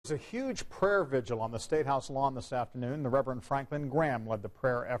A huge prayer vigil on the State House lawn this afternoon. The Reverend Franklin Graham led the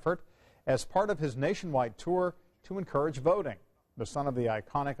prayer effort as part of his nationwide tour to encourage voting. The son of the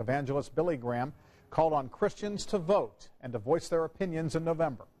iconic evangelist Billy Graham called on Christians to vote and to voice their opinions in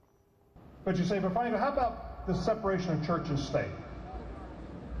November. But you say, but Franklin, how about the separation of church and state?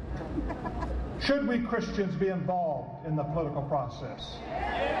 Should we Christians be involved in the political process?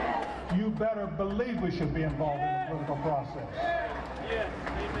 You better believe we should be involved in the political process. Yes,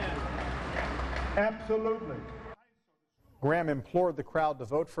 amen. Absolutely. Graham implored the crowd to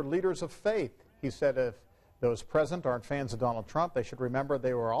vote for leaders of faith. He said if those present aren't fans of Donald Trump, they should remember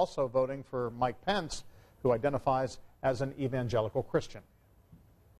they were also voting for Mike Pence, who identifies as an evangelical Christian.